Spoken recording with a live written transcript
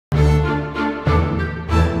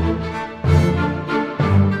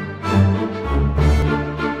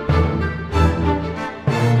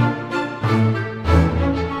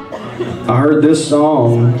heard this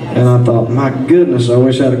song, and I thought, my goodness, I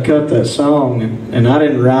wish I'd have cut that song. And I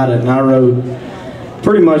didn't write it, and I wrote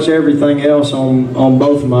pretty much everything else on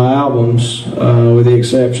both of my albums, with the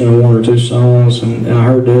exception of one or two songs. And I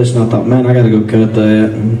heard this, and I thought, man, I got to go cut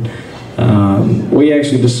that. And we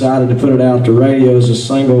actually decided to put it out to radio as a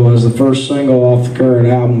single, as the first single off the current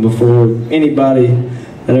album before anybody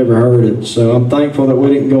had ever heard it. So I'm thankful that we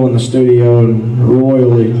didn't go in the studio and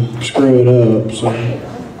royally screw it up. So,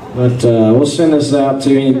 but we'll send this out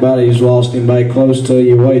to anybody who's lost anybody close to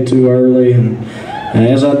you way too early. And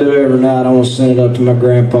as I do every night, I want to send it up to my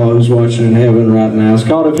grandpa who's watching in heaven right now. It's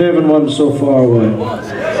called If Heaven Wasn't So Far Away.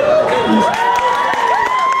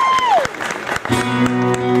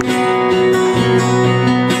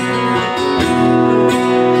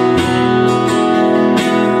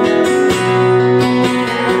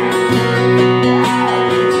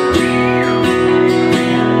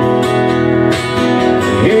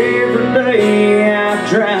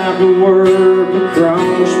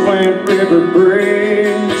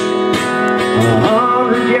 Bridge,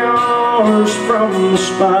 100 yards from the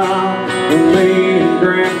spot where me and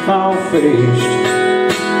Grandpa fished.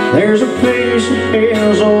 There's a piece of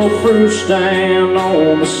his old fruit stand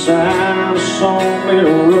on the side of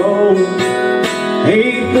Sawmill Road.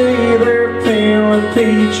 He'd be there peeling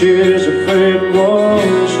peaches if it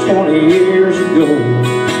was 20 years ago.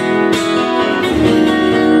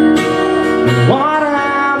 And what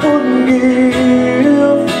I wouldn't give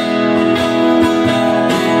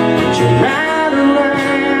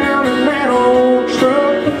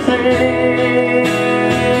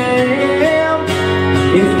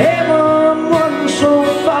if heaven wasn't so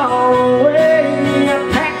far away,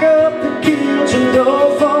 I'd pack up the kids and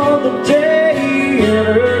go for the day.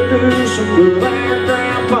 Introduce them to their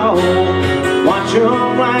grandpa, watch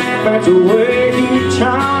them laugh at the way he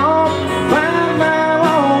talked. Find my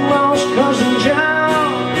long lost cousin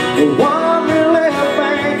John, the one that left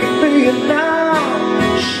back in Vietnam.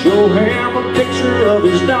 Show him a picture of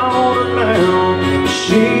his daughter now.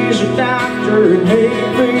 She's a doctor and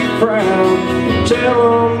he'd be proud.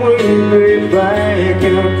 Tell him we'll be back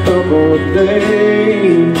in a couple of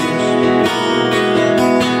days.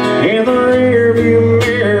 In the rearview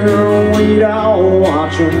mirror, we'd all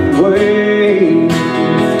watch him wave.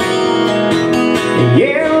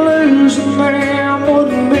 Yeah, losing them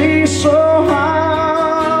wouldn't be so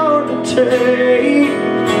hard to take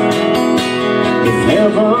if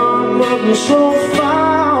heaven wasn't so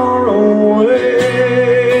far away.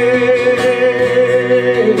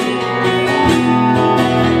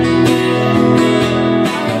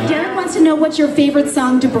 What's your favorite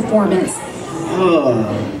song to perform is?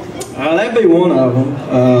 That'd be one of them.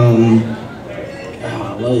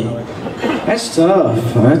 Golly. That's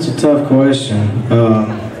tough. That's a tough question.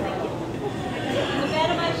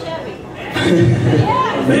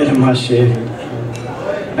 Bed in my Chevy.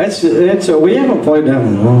 We haven't played that one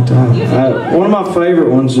in a long time. One of my favorite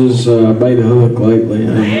ones is Bait a Hook lately.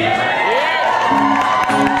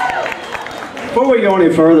 Before we go any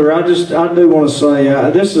further, I do want to say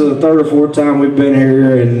this is the third or fourth time we've been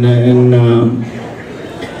here, and a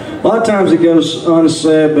lot of times it goes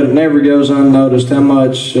unsaid, but it never goes unnoticed how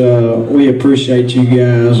much we appreciate you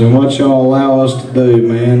guys and what y'all allow us to do,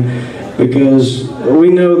 man. Because we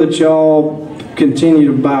know that y'all continue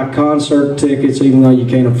to buy concert tickets even though you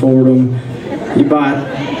can't afford them. You buy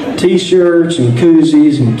t-shirts and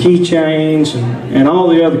koozies and keychains and all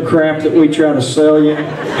the other crap that we try to sell you.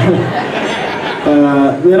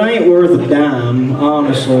 That ain't worth a dime,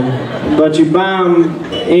 honestly, but you buy them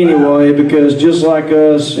anyway because just like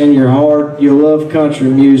us, in your heart, you love country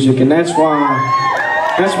music, and that's why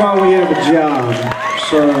we have a job.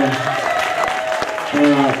 So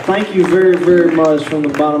thank you very, very much from the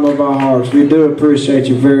bottom of our hearts. We do appreciate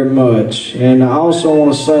you very much, and I also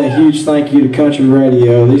want to say a huge thank you to Country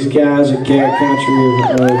Radio. These guys at Cat Country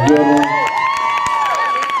are a good one,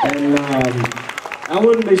 and I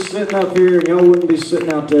wouldn't be sitting up here, and y'all wouldn't be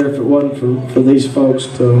sitting out there if it wasn't for these folks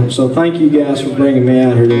too. So thank you guys for bringing me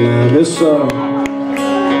out here tonight.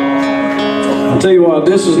 I'll tell you what,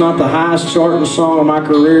 this is not the highest charting song of my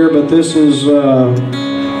career, but this is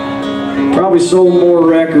probably sold more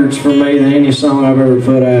records for me than any song I've ever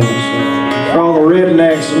put out. So, for all the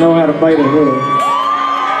rednecks that know how to bait a hook.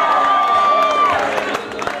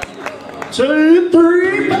 2, 3.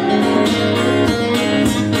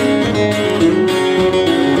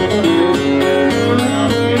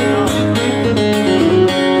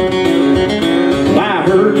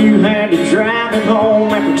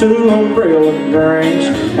 Two umbrella drinks.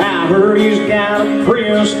 I heard he's got a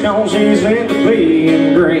Prius cause he's into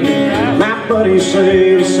being green. My buddy said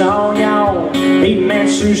he saw y'all eating that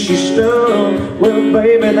sushi stuff. Well,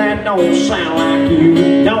 baby, that don't sound like you.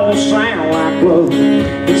 It don't sound like love.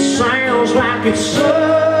 It sounds like it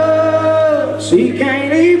sucks. He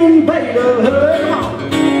can't even bait a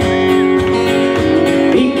hook.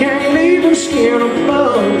 He can't even skin a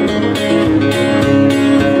bug.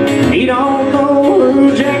 He don't know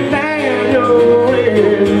who Jack Daniel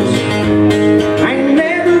is. Ain't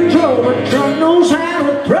never drove a truck, knows how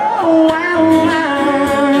to throw out a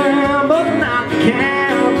line, but not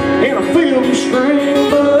count in a film string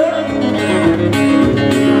book.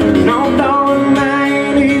 No, darling, I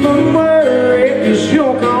ain't even worried, 'cause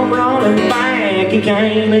you'll come running back. He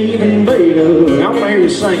can't even beat up. I wanna hear you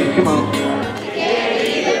sing it, come on.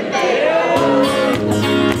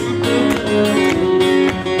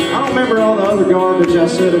 Remember all the other garbage I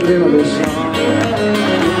said at the end of this song.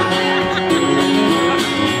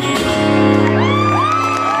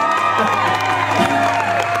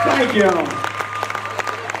 Thank y'all.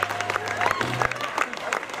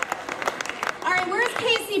 All right, where's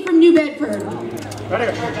Casey from New Bedford?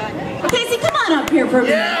 Casey, come on up here for a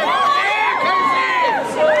minute.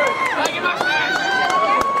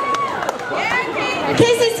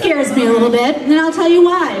 Casey scares me a little bit, and I'll tell you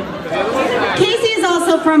why. Casey is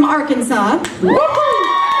also from Arkansas.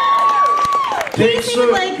 Casey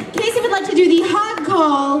would like to do the hog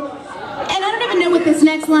call, and I don't even know what this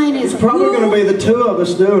next line is. It's probably going to be the two of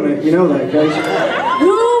us doing it. You know that, Casey.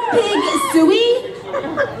 Woo pig suey.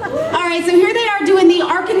 All right, so here they are doing the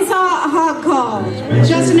Arkansas hog call.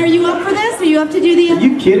 Justin, are you up for this? Are you up to do the? Are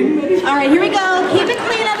you kidding me? All right, here we go. Keep it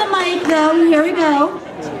clean on the mic, though. Here we go.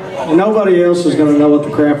 Nobody else is going to know what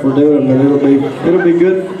the crap we're doing, but it'll be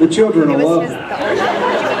good. The children will love it.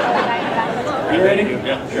 You ready?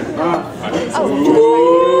 Yeah, sure.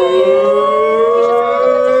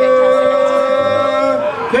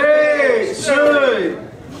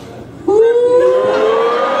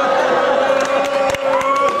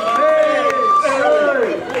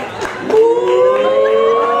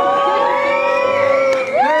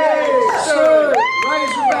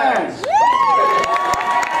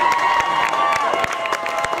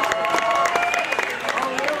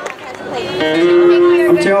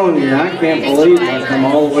 I'm telling you, I can't believe I come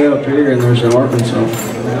all the way up here and there's an Arkansas.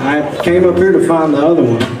 I came up here to find the other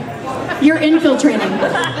one. You're infiltrating.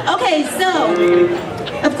 Okay, so,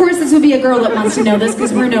 of course this would be a girl that wants to know this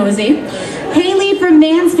because we're nosy. Haley from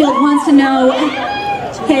Mansfield wants to know,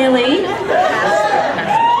 Haley.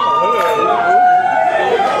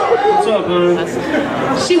 What's up, honey?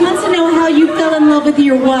 She wants to know how you fell in love with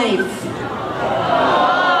your wife.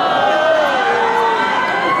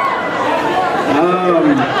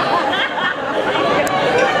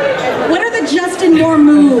 What are the Justin Moore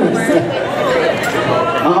moves?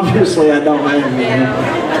 Obviously, I don't have any.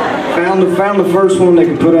 Found the first one that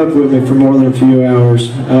could put up with me for more than a few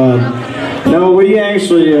hours. No, we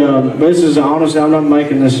actually, this is honestly, I'm not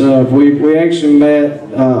making this up. We actually met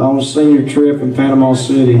on a senior trip in Panama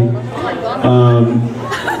City.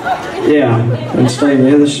 Yeah, and stayed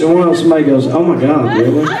there. One of somebody goes, "Oh my God,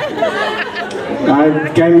 really?" I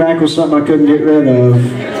came back with something I couldn't get rid of.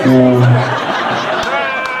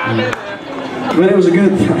 But it was a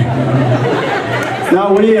good thing.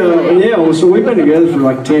 No, so we've been together for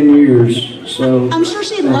like 10 years. So I'm sure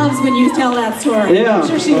she loves when you tell that story. Yeah. I'm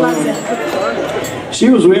sure she loves it. She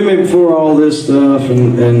was with me before all this stuff,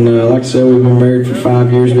 and like I said, we've been married for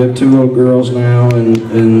 5 years. We have 2 little girls now, and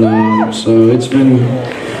so it's been.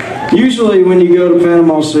 Usually, when you go to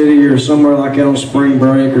Panama City or somewhere like that on spring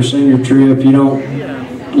break or senior trip, you don't,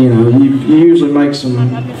 you usually make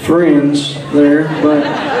some friends there, but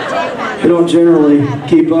you don't generally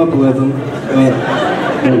keep up with them.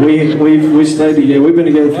 But we stayed together. We've been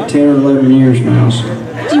together for 10 or 11 years now. So.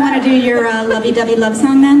 Do you want to do your lovey-dovey love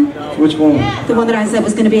song then? Which one? The one that I said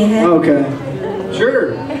was going to be a hit. Okay.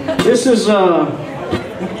 Sure. This is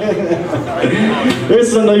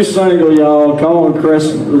it's a new single, y'all. Call and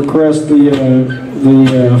request the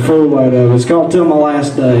full out of it. It's called "Till My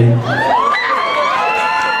Last Day."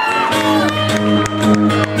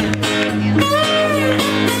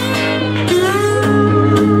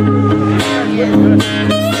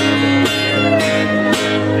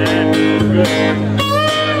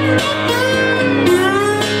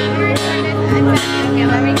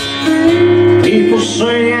 People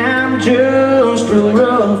say I'm just a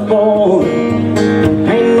rough boy,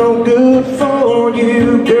 ain't no good for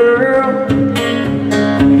you, girl.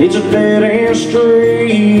 It's a dead-end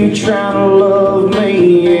street, trying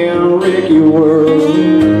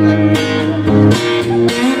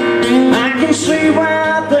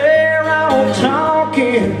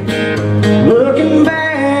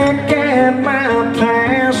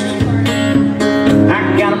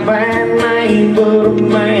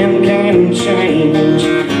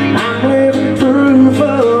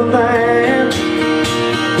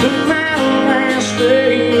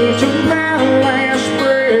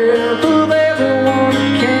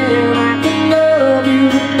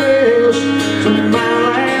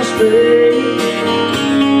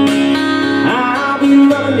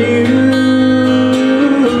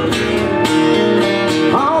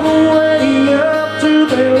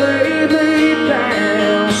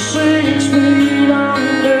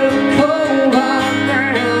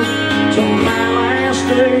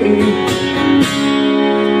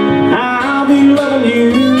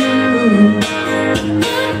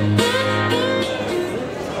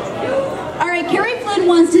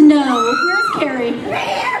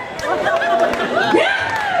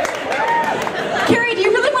Carrie, do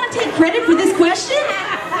you really want to take credit for this question?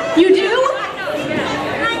 You do?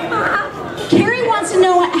 Carrie wants to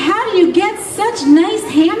know, how do you get such nice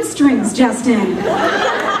hamstrings, Justin?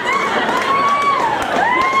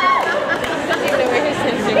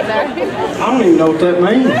 I don't even know what that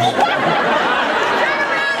means.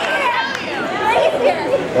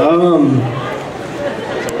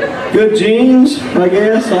 Good genes, I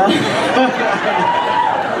guess.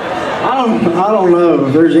 I don't know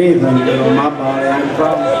if there's anything good on my body.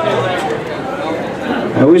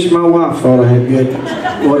 I wish my wife thought I had good,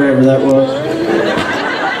 whatever that was.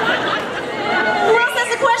 Who else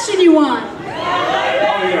has a question you want?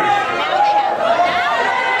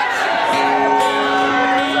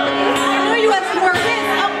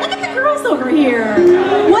 Over here.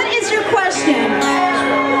 What is your question?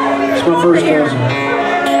 It's my first cousin.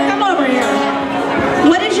 Come over here.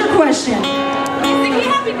 What is your question? Singing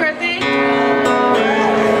happy birthday.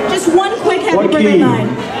 Just one quick happy birthday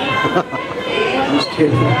line. Just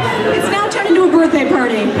kidding. It's now turned into a birthday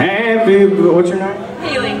party. Happy, what's your name?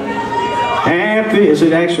 Haley. Happy, is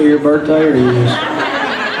it actually your birthday or you just?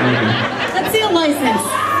 Okay. Let's see a license.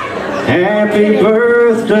 Happy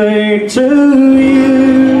birthday to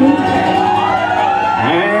you.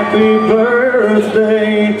 Happy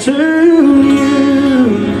birthday to you.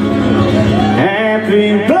 Happy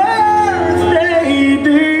birthday,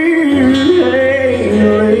 dear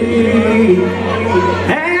Haley.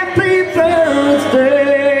 Happy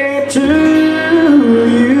birthday to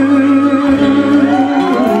you.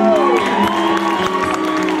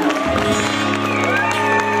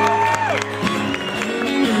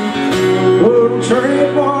 Wouldn't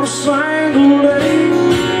trade one single day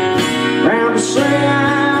round to say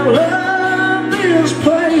I love this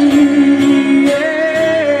place.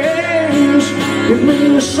 Give me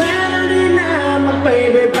a Saturday night, my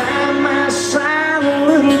baby by my side, a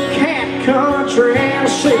little cat country and a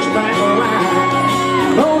six-pack of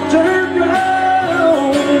wine. Oh, dirt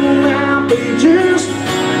road, I'll be just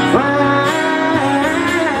fine.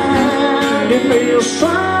 Give me a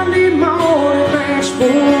Sunday morning that's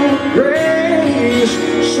full of grace.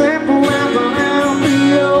 Simple as I'll be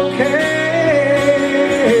okay.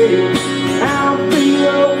 I'll be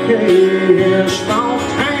okay in small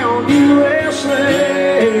town USA.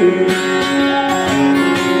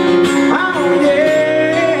 Oh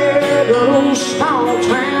yeah, good old small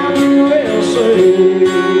town USA.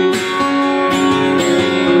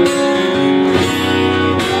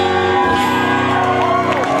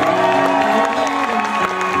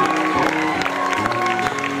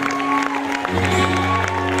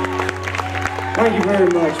 Thank you very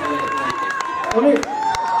much.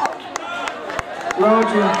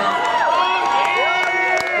 Roger,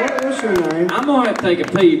 what's your name? I'm gonna have to take a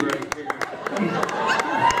pee break here.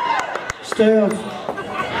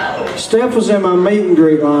 Steph was in my meet and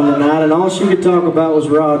greet line tonight, and all she could talk about was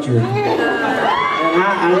Roger. And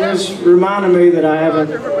I just reminded me that I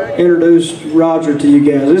haven't introduced Roger to you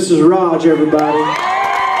guys. This is Raj, everybody.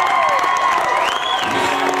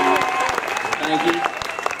 Thank you.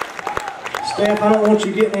 Steph, I don't want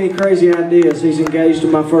you getting any crazy ideas. He's engaged to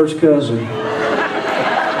my first cousin.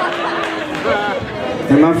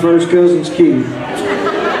 And my first cousin's cute.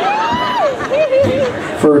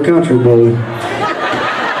 For a country boy.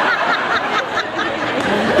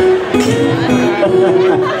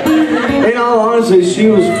 In all honesty, she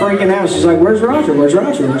was freaking out. She's like, where's Roger? Where's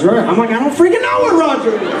Roger? Where's Roger? I'm like, I don't freaking know where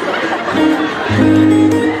Roger is.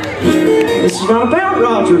 This is not about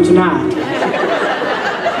Roger tonight.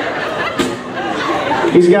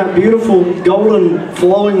 He's got beautiful golden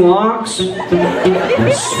flowing locks,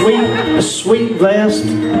 a sweet vest,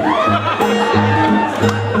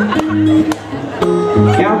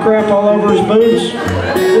 cow crap all over his boots.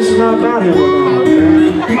 This is not about him.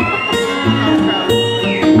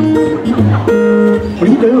 What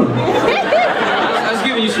are you doing? I was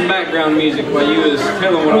giving you some background music while you was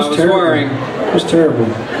telling what I was wearing. It was terrible.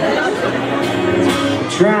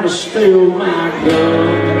 Try to steal my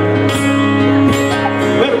girl.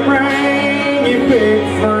 Big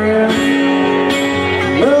friend,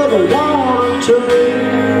 another one or two,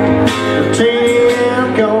 or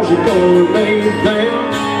 10, cause you're gonna need them,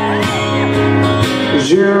 cause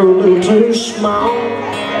you're a little too small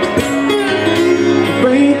to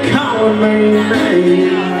be calling me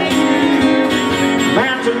names.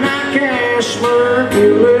 About tonight, can't smirk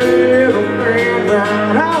your little man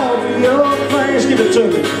right off your face. Give it to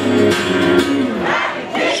me.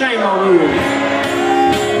 Shame on you.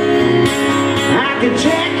 I can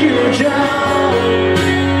check your jaw,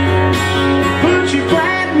 put you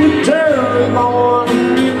flat in the dirt, boy.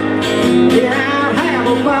 Yeah, I'll have a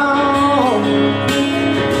ball.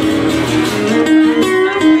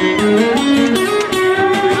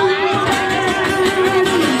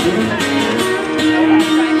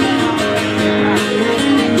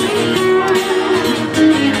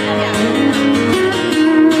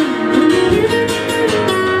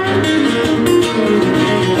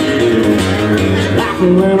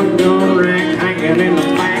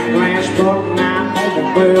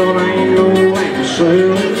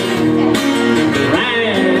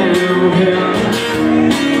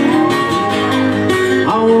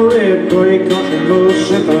 rockin' bull,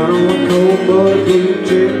 sippin' on a cold Bud blue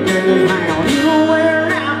tip and hound. You know where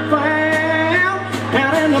I found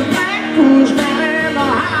out in the backwoods, down in the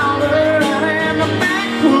holler, out in the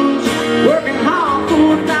backwoods, working hard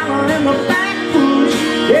for a dollar in the backwoods.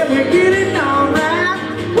 Yeah, we get it all right.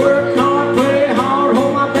 Work hard, play hard,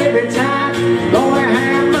 hold my baby tight. Lord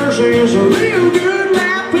have mercy, it's a real good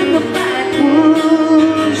life in the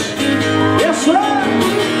backwoods. Yes, sir.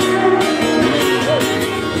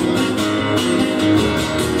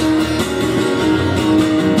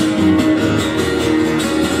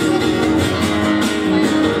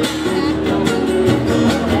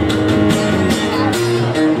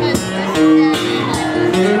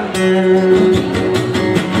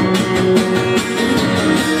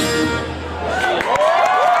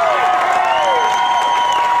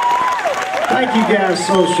 Thank you guys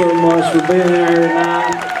so much for being here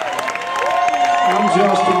tonight. I'm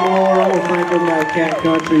Justin Moore. I want to thank everybody at Cat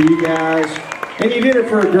Country, you guys. And you did it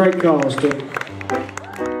for a great cause, too.